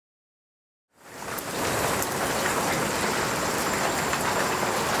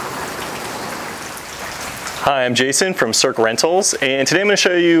Hi, I'm Jason from cirq-rentals, and today I'm going to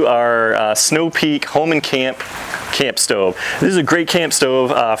show you our Snow Peak home and camp stove. This is a great camp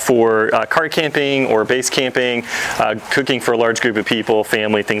stove for car camping or base camping, cooking for a large group of people,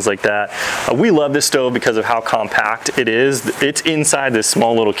 family, things like that. We love this stove because of how compact it is. It's inside this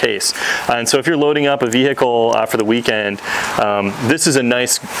small little case. And so if you're loading up a vehicle for the weekend, this is a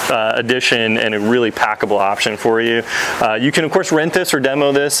nice addition and a really packable option for you. You can of course rent this or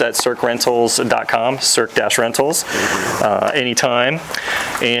demo this at cirq-rentals.com, cirq-rentals, anytime.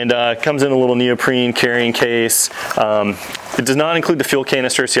 And it comes in a little neoprene carrying case. It does not include the fuel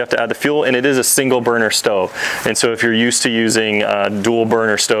canister, so you have to add the fuel, and it is a single burner stove. And so if you're used to using a dual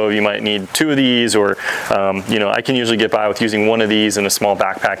burner stove, you might need two of these, or you know, I can usually get by with using one of these and a small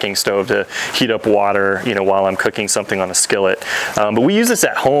backpacking stove to heat up water, you know, while I'm cooking something on a skillet. But we use this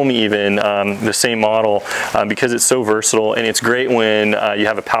at home even, the same model, because it's so versatile, and it's great when you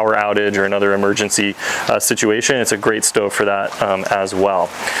have a power outage or another emergency situation. It's a great stove for that as well.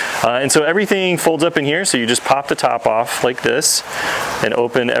 And so everything folds up in here, so you just pop the top off like this and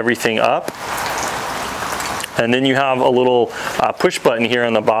open everything up, and then you have a little push button here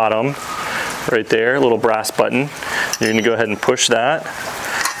on the bottom right there, a little brass button. You're going to go ahead and push that,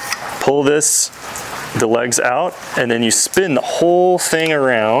 pull the legs out, and then you spin the whole thing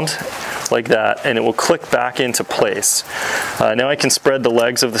around like that, and it will click back into place. Now I can spread the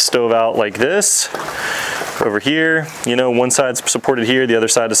legs of the stove out like this over here. You know, one side's supported here, the other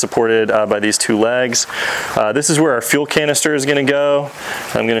side is supported by these two legs. This is where our fuel canister is going to go.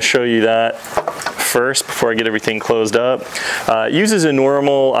 I'm going to show you that first before I get everything closed up. It uses a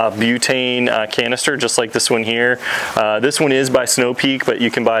normal butane canister, just like this one here. This one is by Snow Peak, but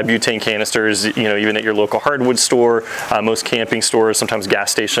you can buy butane canisters, you know, even at your local hardwood store. Most camping stores, sometimes gas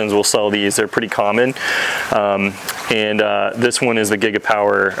stations will sell these. They're pretty common. This one is the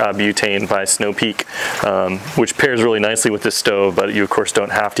Gigapower butane by Snow Peak, which pairs really nicely with this stove, but you of course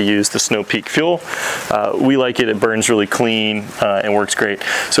don't have to use the Snow Peak fuel. We like it. It burns really clean and works great.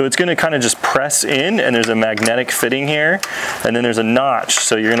 So it's going to kind of just press in, and there's a magnetic fitting here, and then there's a notch,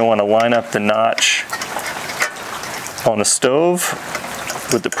 so you're going to want to line up the notch on the stove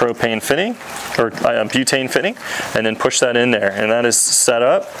with the propane fitting, or butane fitting, and then push that in there, and that is set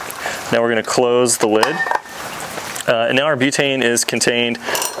up. Now we're going to close the lid. And now our butane is contained.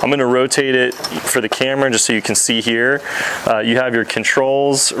 I'm going to rotate it for the camera just so you can see here. You have your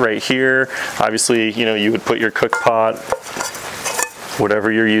controls right here. Obviously, you know, you would put your cook pot,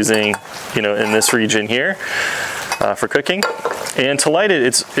 whatever you're using, you know, in this region here for cooking. And to light it,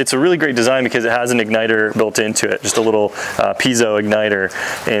 it's a really great design because it has an igniter built into it, just a little piezo igniter.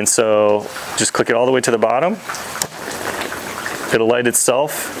 And so just click it all the way to the bottom. It'll light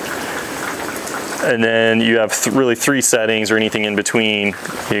itself. And then you have really three settings or anything in between.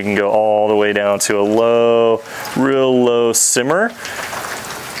 You can go all the way down to a low, real low simmer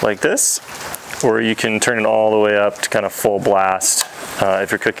like this, or you can turn it all the way up to kind of full blast if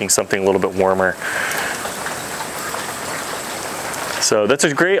you're cooking something a little bit warmer. So that's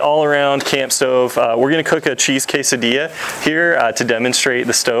a great all-around camp stove. We're going to cook a cheese quesadilla here to demonstrate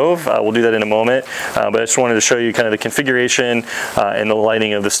the stove. We'll do that in a moment, but I just wanted to show you kind of the configuration and the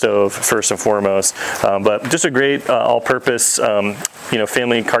lighting of the stove first and foremost. But just a great all-purpose, you know,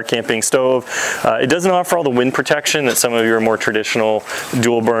 family car camping stove. It doesn't offer all the wind protection that some of your more traditional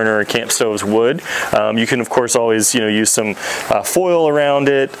dual burner camp stoves would. You can of course always, you know, use some foil around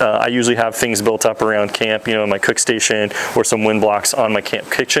it. I usually have things built up around camp, you know, in my cook station, or some wind blocks on my camp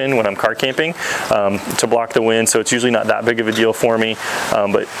kitchen when I'm car camping to block the wind. So it's usually not that big of a deal for me,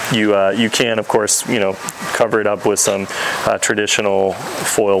 but you can of course, you know, cover it up with some traditional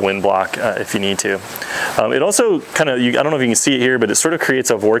foil wind block if you need to. It also kind of, I don't know if you can see it here, but it sort of creates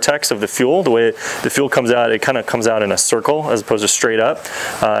a vortex of the fuel. The way the fuel comes out, it kind of comes out in a circle as opposed to straight up,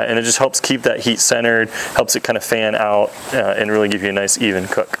 and it just helps keep that heat centered, helps it kind of fan out and really give you a nice even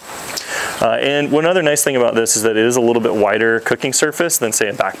cook. And one other nice thing about this is that it is a little bit wider cooking surface than say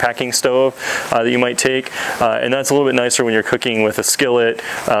a backpacking stove that you might take, and that's a little bit nicer when you're cooking with a skillet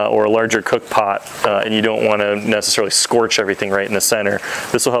or a larger cook pot and you don't want to necessarily scorch everything right in the center.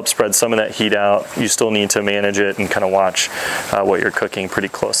 This will help spread some of that heat out. You still need to manage it and kind of watch what you're cooking pretty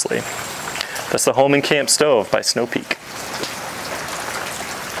closely. That's the Home and Camp Stove by Snow Peak.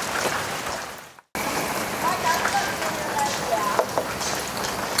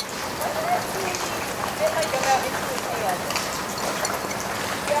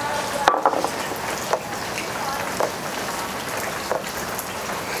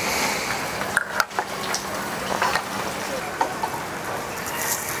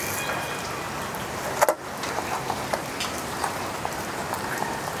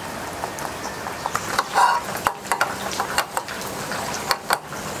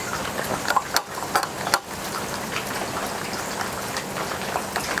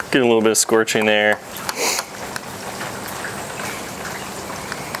 Get a little bit of scorching there.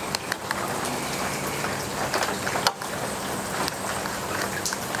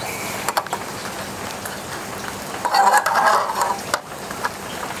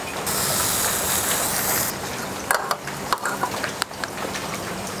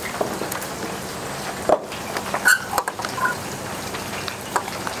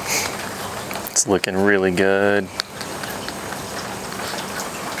 It's looking really good.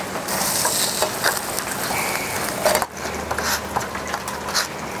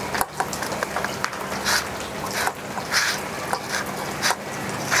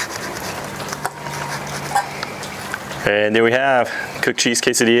 And there we have cooked cheese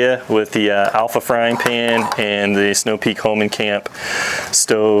quesadilla with the Alpha frying pan and the Snow Peak Home and Camp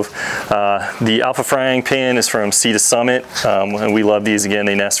stove. The Alpha frying pan is from Sea to Summit, and we love these. Again,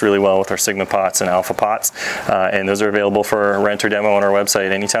 they nest really well with our Sigma pots and Alpha pots, and those are available for rent or demo on our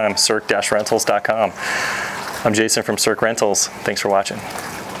website anytime, cirq-rentals.com. I'm Jason from Cirq Rentals. Thanks for watching.